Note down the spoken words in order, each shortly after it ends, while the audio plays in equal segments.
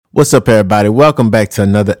What's up, everybody? Welcome back to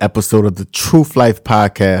another episode of the Truth Life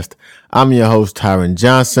Podcast. I'm your host, Tyron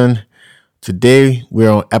Johnson. Today, we're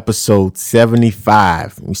on episode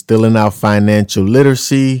 75. We're still in our financial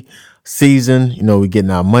literacy season. We're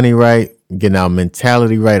getting our money right, getting our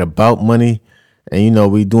mentality right about money.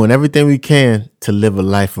 And, we're doing everything we can to live a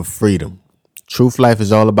life of freedom. Truth Life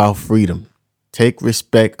is all about freedom. Take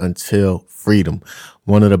respect until freedom.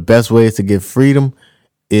 One of the best ways to get freedom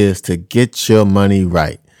is to get your money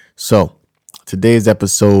right. So today's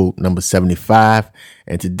episode number 75,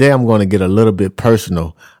 and today I'm going to get a little bit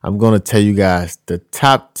personal. I'm going to tell you guys the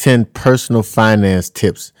top 10 personal finance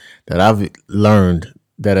tips that I've learned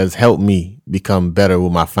that has helped me become better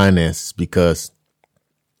with my finances because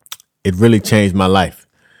it really changed my life.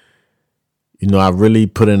 I really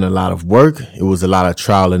put in a lot of work. It was a lot of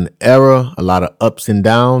trial and error, a lot of ups and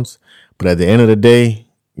downs. But at the end of the day,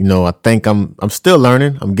 I think I'm still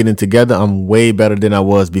learning. I'm getting together. I'm way better than I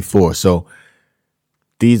was before. So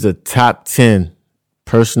these are top 10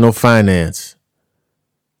 personal finance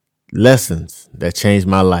lessons that changed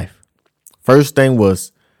my life. First thing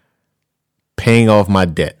was paying off my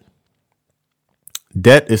debt.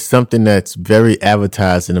 Debt is something that's very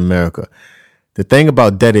advertised in America. The thing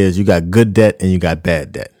about debt is you got good debt and you got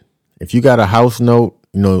bad debt. If you got a house note,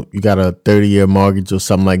 you got a 30-year mortgage or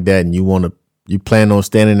something like that, and you plan on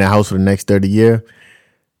staying in the house for the next 30 years,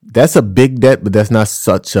 that's a big debt, but that's not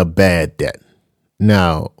such a bad debt.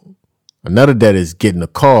 Now, another debt is getting a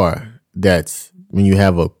car. That's when you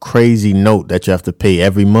have a crazy note that you have to pay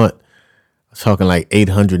every month. I'm talking like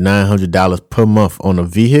 $800, $900 per month on a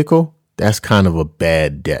vehicle. That's kind of a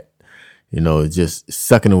bad debt. It's just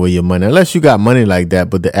sucking away your money. Unless you got money like that,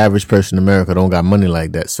 but the average person in America don't got money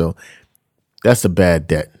like that. So that's a bad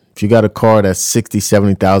debt. If you got a car that's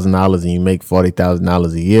 $60,000, $70,000 and you make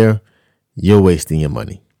 $40,000 a year, you're wasting your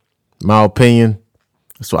money. My opinion,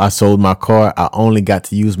 so I sold my car. I only got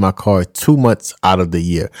to use my car 2 months out of the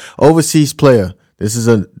year. Overseas player. This is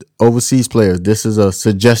a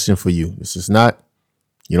suggestion for you. This is not,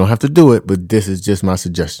 you don't have to do it, but this is just my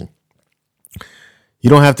suggestion. You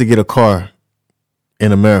don't have to get a car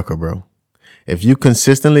in America, bro. If you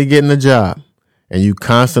consistently getting a job and you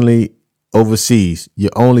constantly overseas, you're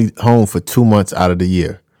only home for 2 months out of the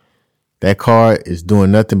year. That car is doing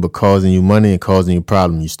nothing but causing you money and causing you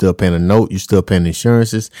problems. You're still paying a note, you're still paying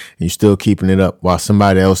insurances, and you're still keeping it up while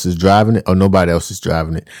somebody else is driving it or nobody else is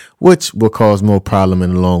driving it, which will cause more problem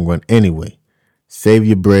in the long run anyway. Save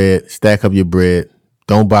your bread, stack up your bread,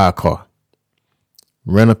 don't buy a car.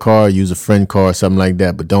 Rent a car, use a friend car, something like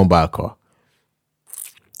that, but don't buy a car.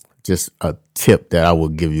 Just a tip that I will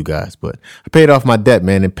give you guys. But I paid off my debt,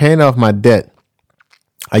 man. And paying off my debt,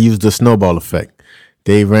 I used the snowball effect.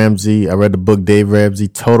 Dave Ramsey, I read the book Dave Ramsey,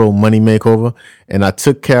 Total Money Makeover, and I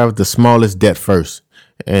took care of the smallest debt first.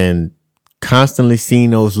 And constantly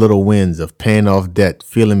seeing those little wins of paying off debt,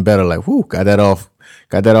 feeling better, like, whoo, got that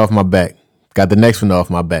off my back. Got the next one off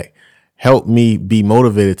my back. Helped me be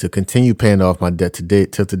motivated to continue paying off my debt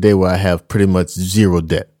till today where I have pretty much zero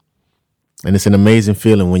debt. And it's an amazing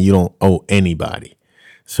feeling when you don't owe anybody.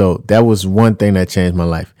 So that was one thing that changed my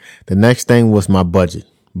life. The next thing was my budget.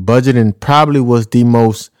 Budgeting probably was the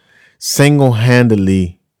most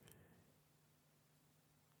single-handedly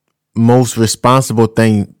most responsible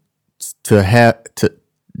thing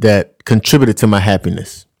that contributed to my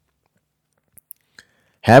happiness.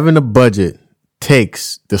 Having a budget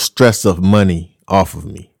takes the stress of money off of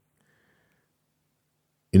me.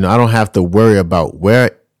 I don't have to worry about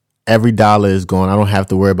where every dollar is going. I don't have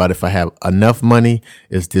to worry about if I have enough money.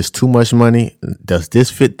 Is this too much money? Does this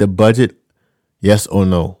fit the budget? Yes or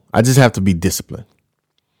no? I just have to be disciplined.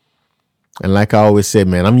 And like I always said,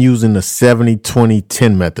 man, I'm using the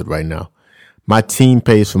 70-20-10 method right now. My team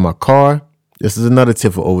pays for my car. This is another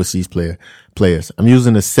tip for overseas players. I'm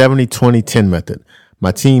using the 70-20-10 method.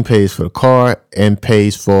 My team pays for the car and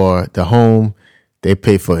pays for the home. They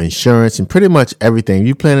pay for insurance and pretty much everything. If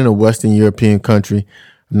you plan in a Western European country,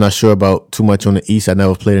 I'm not sure about too much on the East. I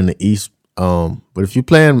never played in the East. But if you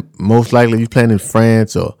plan, most likely if you plan in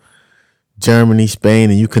France or Germany, Spain,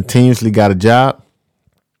 and you continuously got a job,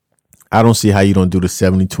 I don't see how you don't do the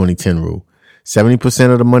 70-20-10 rule.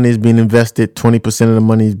 70% of the money is being invested, 20% of the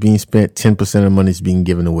money is being spent, 10% of the money is being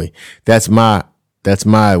given away. That's my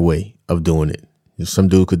way of doing it. Some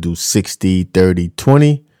dude could do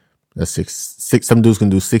 60-30-20. That's six. Some dudes can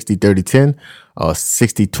do 60-30-10 or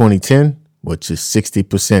 60-20-10, which is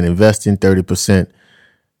 60% investing, 30%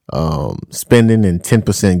 spending, and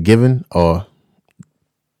 10% giving, or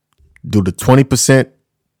do the 20%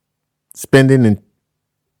 spending and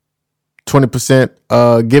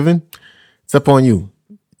 20% giving. It's up on you.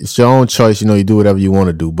 it's your own choice. You do whatever you want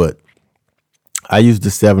to do. But I use the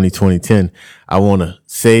 70-20-10. I want to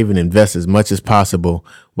save and invest as much as possible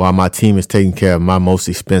while my team is taking care of my most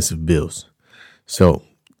expensive bills. So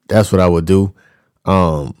that's what I would do.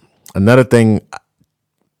 Another thing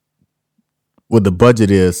with the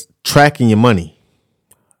budget is tracking your money.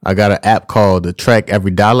 I got an app called the Track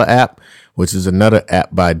Every Dollar app, which is another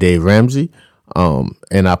app by Dave Ramsey.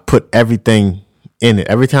 And I put everything in it.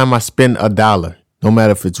 Every time I spend $1, no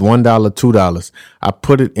matter if it's $1, $2, I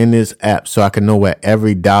put it in this app so I can know where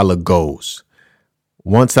every dollar goes.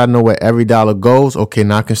 Once I know where every dollar goes, okay,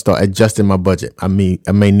 now I can start adjusting my budget. I may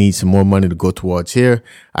need some more money to go towards here.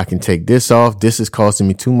 I can take this off. This is costing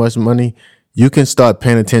me too much money. You can start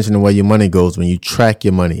paying attention to where your money goes when you track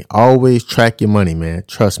your money. Always track your money, man.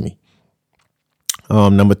 Trust me.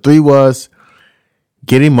 Number 3 was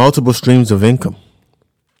getting multiple streams of income.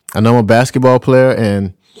 I know I'm a basketball player,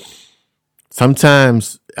 and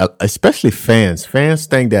sometimes, especially fans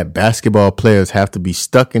think that basketball players have to be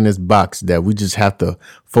stuck in this box, that we just have to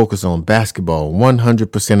focus on basketball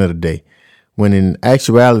 100% of the day. When in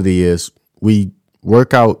actuality is we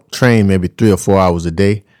work out, train maybe 3 or 4 hours a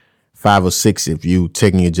day, 5 or 6 if you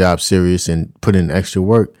taking your job serious and put in extra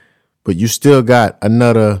work, but you still got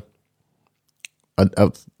another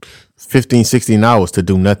 15, 16 hours to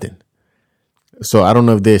do nothing. So I don't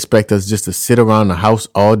know if they expect us just to sit around the house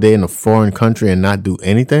all day in a foreign country and not do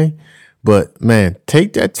anything. But man,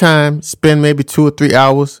 take that time, spend maybe 2 or 3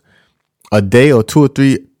 hours a day or 2 or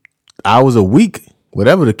 3 hours a week,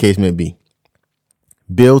 whatever the case may be.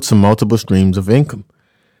 Build some multiple streams of income.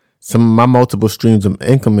 Some of my multiple streams of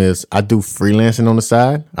income is I do freelancing on the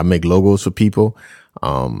side. I make logos for people.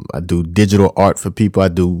 I do digital art for people. I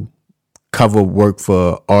do cover work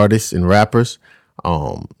for artists and rappers.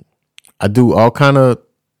 I do all kind of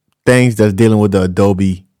things that's dealing with the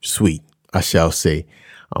Adobe suite, I shall say.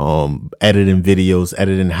 Editing videos,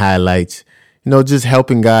 editing highlights, just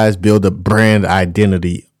helping guys build a brand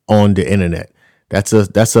identity on the internet. That's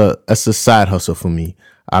a side hustle for me.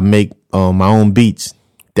 I make my own beats.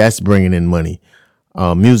 That's bringing in money.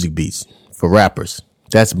 Music beats for rappers.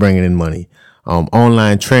 That's bringing in money.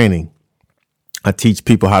 Online training. I teach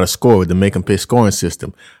people how to score with the Make 'em Pay scoring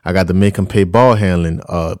system. I got the Make 'em Pay ball handling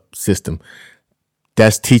system.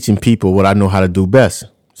 That's teaching people what I know how to do best.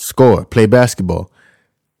 Score, play basketball.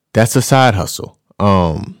 That's a side hustle.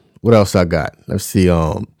 What else I got? Let's see.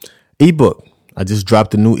 Ebook. I just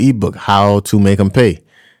dropped a new ebook, How to Make 'em Pay.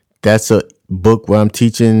 That's a book where I'm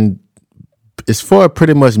teaching. It's for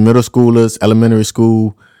pretty much middle schoolers, elementary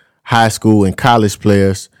school, high school, and college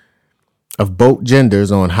players of both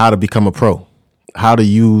genders on how to become a pro. How to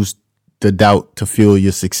use the doubt to fuel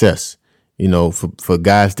your success. For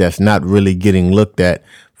guys that's not really getting looked at,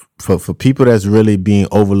 for people that's really being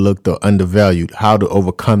overlooked or undervalued, how to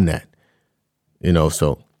overcome that.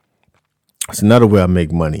 So it's another way I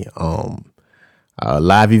make money.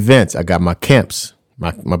 Live events. I got my camps,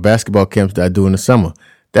 my basketball camps that I do in the summer.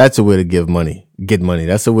 That's a way to get money.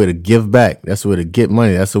 That's a way to give back. That's a way to get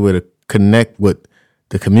money. That's a way to connect with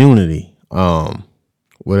the community.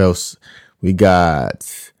 What else? We got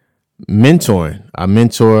mentoring. I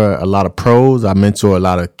mentor a lot of pros. I mentor a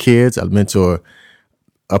lot of kids. I mentor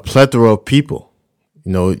a plethora of people.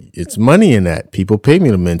 It's money in that. People pay me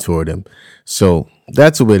to mentor them. So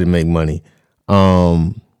that's a way to make money.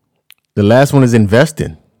 The last one is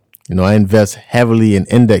investing. I invest heavily in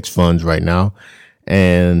index funds right now.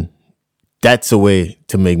 And that's a way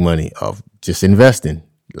to make money of just investing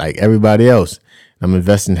like everybody else. I'm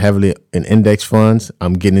investing heavily in index funds.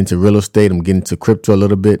 I'm getting into real estate. I'm getting into crypto a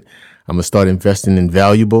little bit. I'm going to start investing in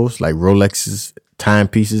valuables like Rolexes,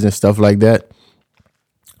 timepieces, and stuff like that.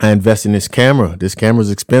 I invest in this camera. This camera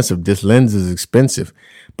is expensive. This lens is expensive,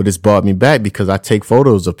 but it's brought me back because I take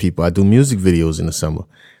photos of people. I do music videos in the summer.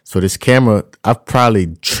 So this camera, I've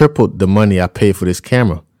probably tripled the money I paid for this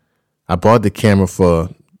camera. I bought the camera for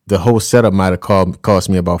the whole setup might have cost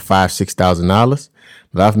me about $5,000-$6,000,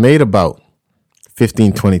 but I've made about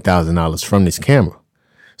 $15,000-$20,000 from this camera.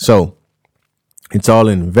 So it's all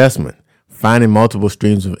an investment. Finding multiple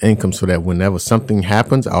streams of income so that whenever something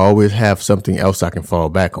happens, I always have something else I can fall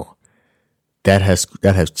back on. That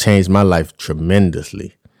has changed my life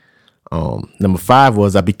tremendously. Number 5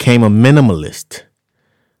 was I became a minimalist.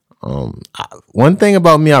 One thing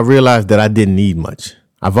about me, I realized that I didn't need much.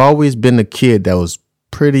 I've always been a kid that was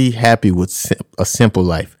pretty happy with a simple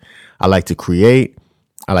life. I like to create.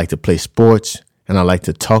 I like to play sports. And I like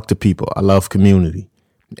to talk to people. I love community.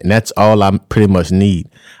 And that's all I pretty much need.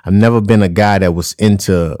 I've never been a guy that was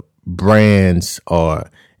into brands or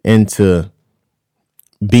into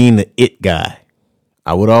being the it guy.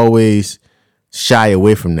 I would always shy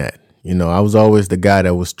away from that. You know, I was always the guy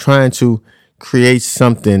that was trying to create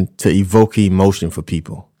something to evoke emotion for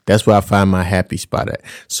people. That's where I find my happy spot at.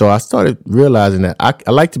 So I started realizing that I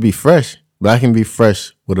like to be fresh, but I can be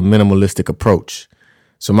fresh with a minimalistic approach.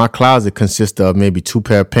 So my closet consists of maybe 2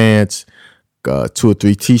 pair of pants, 2 or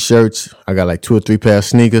 3 t-shirts. I got like 2 or 3 pair of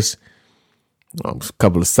sneakers, a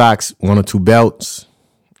couple of socks, 1 or 2 belts,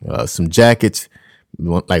 some jackets,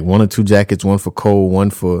 like 1 or 2 jackets, one for cold, one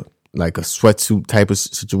for like a sweatsuit type of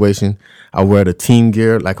situation. I wear the team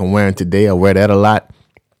gear like I'm wearing today. I wear that a lot.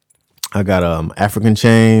 I got African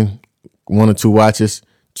chain, 1 or 2 watches,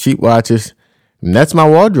 cheap watches. And that's my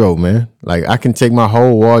wardrobe, man. Like I can take my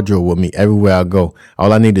whole wardrobe with me everywhere I go.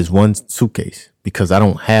 All I need is 1 suitcase because I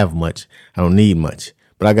don't have much. I don't need much,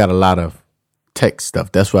 but I got a lot of tech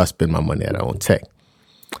stuff. That's where I spend my money at, on tech.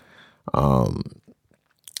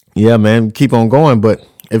 Yeah, man, keep on going. But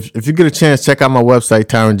if you get a chance, check out my website,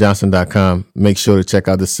 TyronJohnson.com. Make sure to check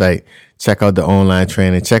out the site, check out the online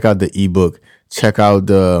training, check out the ebook, check out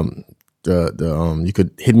you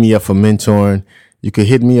could hit me up for mentoring. You could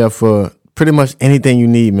hit me up for pretty much anything you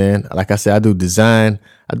need, man. Like I said, I do design.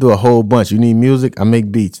 I do a whole bunch. You need music, I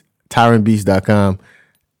make beats. TyronBeats.com.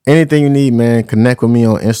 Anything you need, man, connect with me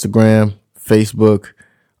on Instagram, Facebook,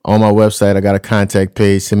 on my website. I got a contact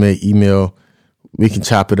page. Send me an email. We can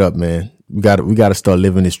chop it up, man. We got to start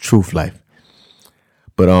living this truth life.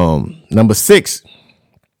 But number 6,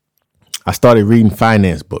 I started reading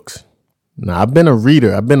finance books. Now, I've been a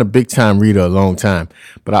reader. I've been a big time reader a long time,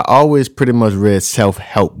 but I always pretty much read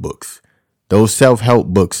self-help books. Those self-help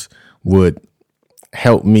books would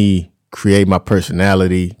help me create my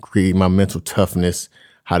personality, create my mental toughness,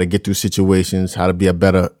 how to get through situations, how to be a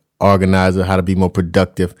better organizer, how to be more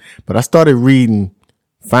productive. But I started reading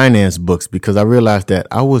finance books because I realized that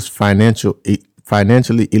I was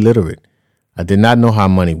financially illiterate. I did not know how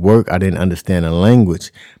money worked. I didn't understand the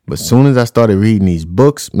language. But as soon as I started reading these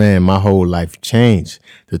books, man, my whole life changed.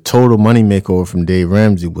 The Total Money Makeover from Dave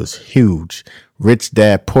Ramsey was huge. Rich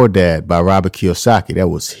Dad, Poor Dad by Robert Kiyosaki, that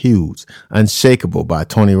was huge. Unshakable by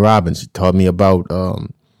Tony Robbins, he taught me about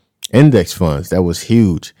index funds. That was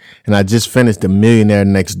huge. And I just finished The Millionaire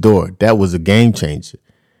Next Door. That was a game changer.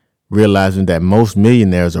 Realizing that most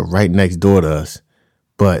millionaires are right next door to us,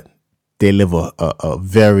 but they live a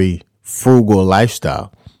very frugal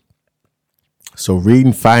lifestyle. So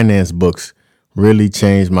reading finance books really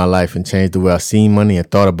changed my life and changed the way I seen money and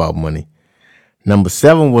thought about money. Number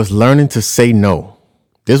 7 was learning to say no.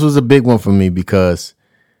 This was a big one for me because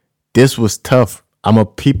this was tough. I'm a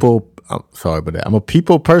people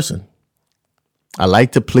person. I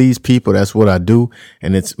like to please people. That's what I do.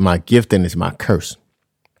 And it's my gift and it's my curse.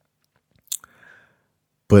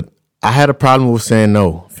 But I had a problem with saying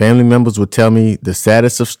no. Family members would tell me the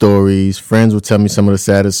saddest of stories. Friends would tell me some of the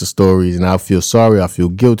saddest of stories. And I'll feel sorry. I feel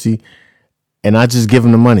guilty. And I just give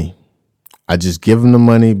them the money. I just give them the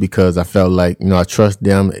money because I felt like, I trust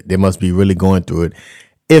them. They must be really going through it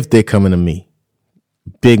if they're coming to me.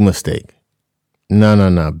 Big mistake.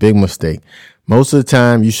 No. Big mistake. Most of the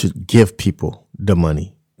time, you should give people the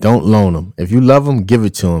money. Don't loan them. If you love them, give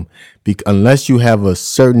it to them. Unless you have a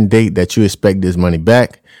certain date that you expect this money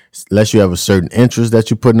back, unless you have a certain interest that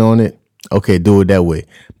you're putting on it, okay, do it that way.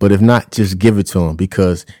 But if not, just give it to them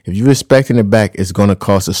because if you're expecting it back, it's going to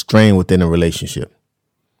cause a strain within a relationship.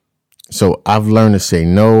 So I've learned to say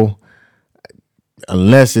no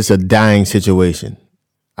unless it's a dying situation.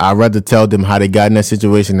 I'd rather tell them how they got in that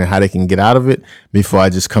situation and how they can get out of it before I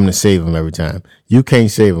just come to save them every time. You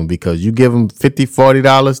can't save them because you give them $50,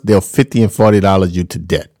 $40, they'll $50 and $40 you to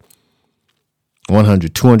debt. $100,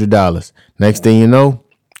 $200. Next thing you know,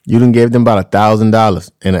 you done gave them about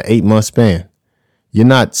 $1,000 in an 8-month span. You're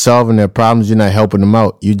not solving their problems. You're not helping them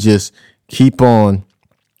out. You just keep on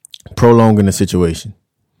prolonging the situation.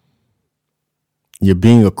 You're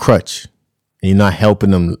being a crutch and you're not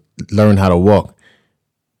helping them learn how to walk.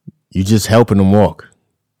 You're just helping them walk.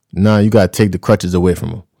 Now you got to take the crutches away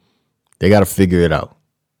from them. They got to figure it out.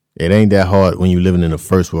 It ain't that hard when you're living in a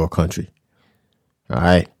first world country. All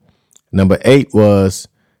right. Number 8 was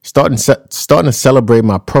starting to celebrate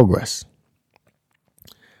my progress.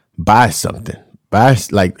 Buy something.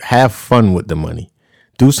 Have fun with the money.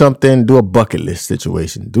 Do something. Do a bucket list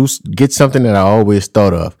situation. Get something that I always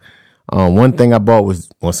thought of. One thing I bought was,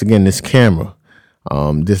 once again, this camera,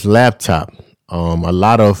 this laptop, a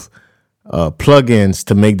lot of plugins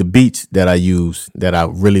to make the beats that I use that I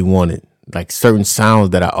really wanted, like certain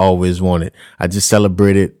sounds that I always wanted. I just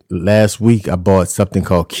celebrated last week. I bought something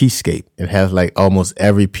called Keyscape. It has like almost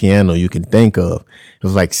every piano you can think of. It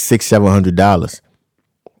was like $600-$700.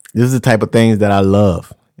 This is the type of things that I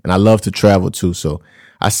love, and I love to travel too. So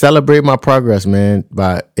I celebrate my progress, man,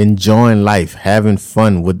 by enjoying life, having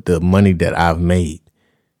fun with the money that I've made.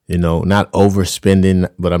 Not overspending,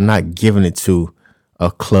 but I'm not giving it to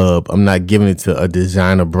a club. I'm not giving it to a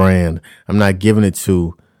designer brand. I'm not giving it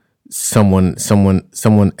to someone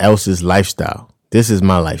else's lifestyle. This is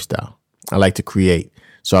my lifestyle. I like to create.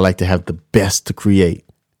 So I like to have the best to create,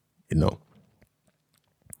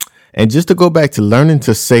 And just to go back to learning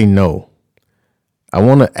to say no, I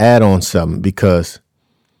want to add on something, because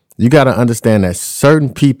you got to understand that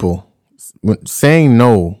certain people, when saying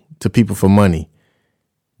no to people for money,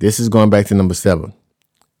 this is going back to number 7.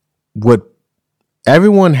 What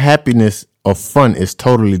everyone happiness or fun is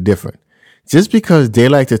totally different. Just because they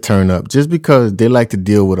like to turn up, just because they like to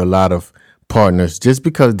deal with a lot of partners, just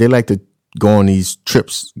because they like to go on these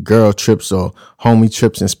trips, girl trips or homie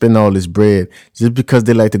trips, and spend all this bread, just because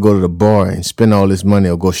they like to go to the bar and spend all this money,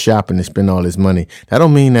 or go shopping and spend all this money, that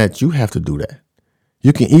don't mean that you have to do that.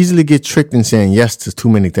 You can easily get tricked in saying yes to too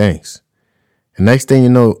many things. And next thing you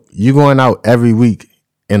know, you're going out every week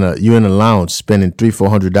you're in a lounge spending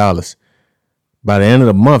 $300-$400. By the end of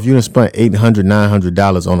the month, you done spent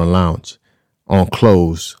 $800-$900 on a lounge, on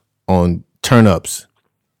clothes, on turn-ups.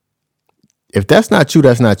 If that's not you,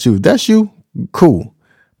 that's not you. If that's you, cool.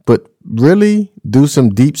 But really do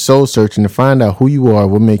some deep soul searching to find out who you are,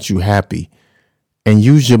 what makes you happy, and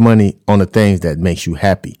use your money on the things that makes you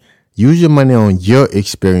happy. Use your money on your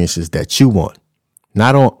experiences that you want,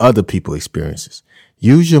 not on other people's experiences.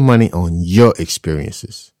 Use your money on your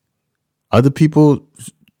experiences. Other people's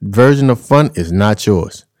version of fun is not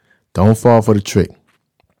yours. Don't fall for the trick.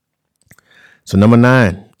 So number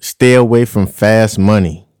 9, stay away from fast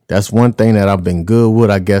money. That's one thing that I've been good with,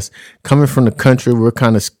 I guess. Coming from the country, we're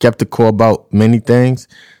kind of skeptical about many things.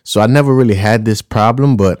 So I never really had this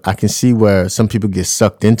problem, but I can see where some people get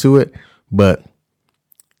sucked into it. But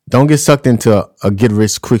don't get sucked into a get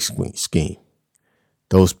rich quick scheme.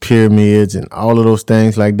 Those pyramids and all of those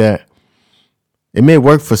things like that. It may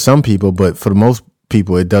work for some people, but for the most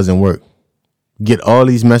people, it doesn't work. Get all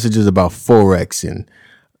these messages about Forex and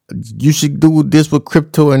you should do this with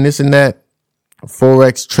crypto and this and that.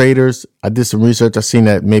 Forex traders, I did some research. I seen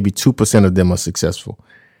that maybe 2% of them are successful,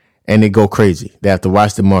 and they go crazy. They have to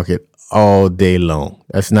watch the market all day long.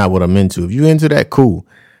 That's not what I'm into. If you're into that, cool.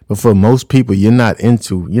 But for most people, you're not going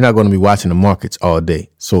to be watching the markets all day.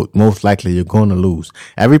 So most likely you're going to lose.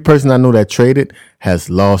 Every person I know that traded has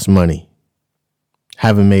lost money.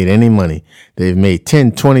 Haven't made any money. They've made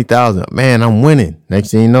 10, 20,000. Man, I'm winning. Next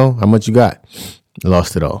thing you know, how much you got?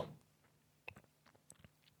 Lost it all.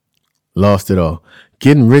 Lost it all.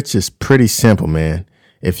 Getting rich is pretty simple, man.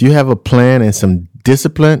 If you have a plan and some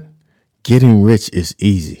discipline, getting rich is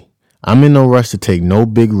easy. I'm in no rush to take no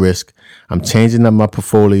big risk. I'm changing up my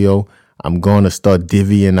portfolio. I'm going to start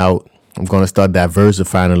divvying out. I'm going to start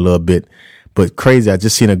diversifying a little bit. But crazy, I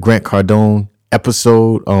just seen a Grant Cardone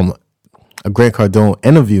episode, a Grant Cardone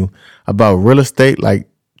interview about real estate like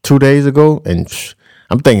 2 days ago. And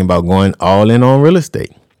I'm thinking about going all in on real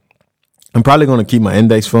estate. I'm probably going to keep my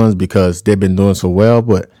index funds because they've been doing so well.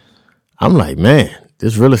 But I'm like, man,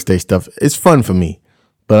 this real estate stuff, it's fun for me.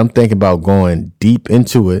 But I'm thinking about going deep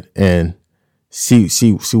into it and see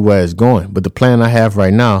where it's going. But the plan I have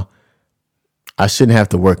right now, I shouldn't have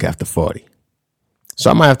to work after 40. So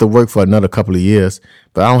I might have to work for another couple of years,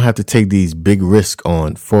 but I don't have to take these big risks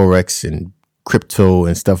on Forex and crypto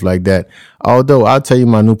and stuff like that. Although I'll tell you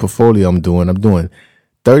my new portfolio I'm doing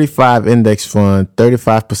 35 index fund,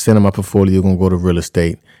 35% of my portfolio going to go to real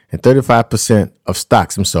estate, and 35% of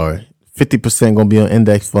stocks, 50% going to be on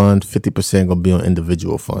index funds, 50% going to be on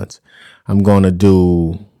individual funds. I'm going to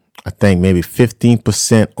do, I think, maybe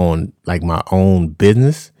 15% on like my own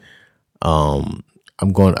business. I'm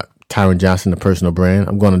going to, Tyron Johnson, the personal brand.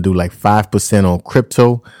 I'm going to do like 5% on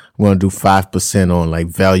crypto. I'm going to do 5% on like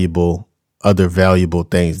other valuable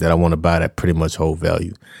things that I want to buy that pretty much hold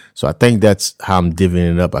value. So I think that's how I'm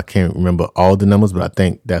divvying it up. I can't remember all the numbers, but I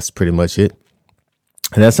think that's pretty much it.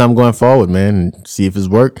 And that's how I'm going forward, man, and see if it's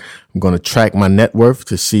work. I'm going to track my net worth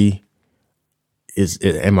to see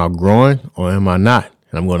am I growing or am I not?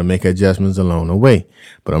 And I'm going to make adjustments along the way.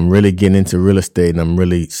 But I'm really getting into real estate, and I'm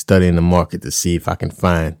really studying the market to see if I can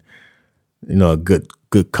find, a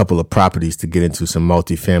good couple of properties to get into some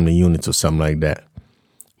multifamily units or something like that.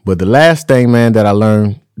 But the last thing, man, that I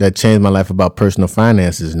learned that changed my life about personal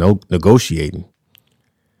finance is negotiating.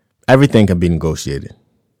 Everything can be negotiated.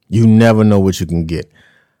 You never know what you can get.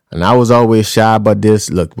 And I was always shy about this.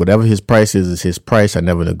 Look, whatever his price is his price. I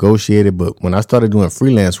never negotiated. But when I started doing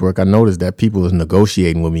freelance work, I noticed that people was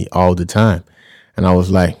negotiating with me all the time. And I was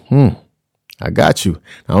like, I got you.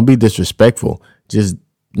 Now, don't be disrespectful. Just,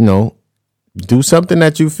 Do something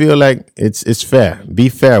that you feel like it's fair. Be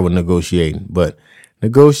fair when negotiating, but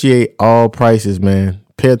negotiate all prices, man.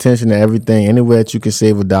 Pay attention to everything. Anywhere that you can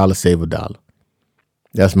save $1, save $1.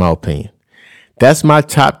 That's my opinion. That's my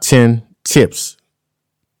top 10 tips,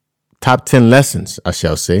 top 10 lessons, I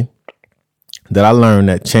shall say, that I learned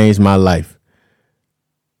that changed my life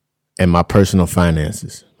and my personal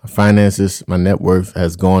finances. My finances, my net worth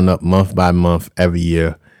has gone up month by month every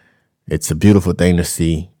year. It's a beautiful thing to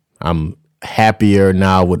see. I'm happier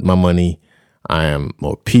now with my money. I am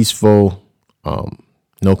more peaceful,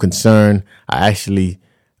 no concern.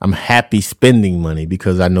 I'm happy spending money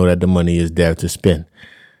because I know that the money is there to spend.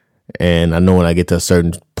 And I know when I get to a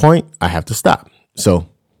certain point, I have to stop. So,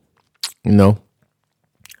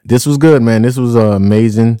 this was good, man. This was an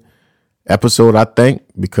amazing episode, I think,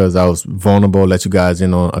 because I was vulnerable, let you guys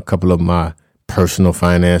in on a couple of my personal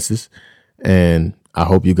finances. And I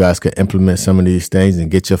hope you guys can implement some of these things and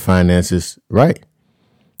get your finances right.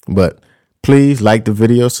 But please like the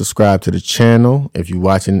video, subscribe to the channel. If you're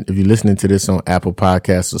listening to this on Apple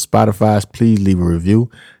Podcasts or Spotify, please leave a review,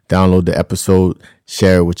 download the episode,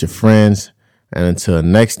 share it with your friends. And until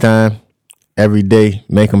next time, every day,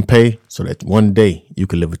 make them pay so that one day you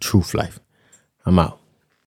can live a truth life. I'm out.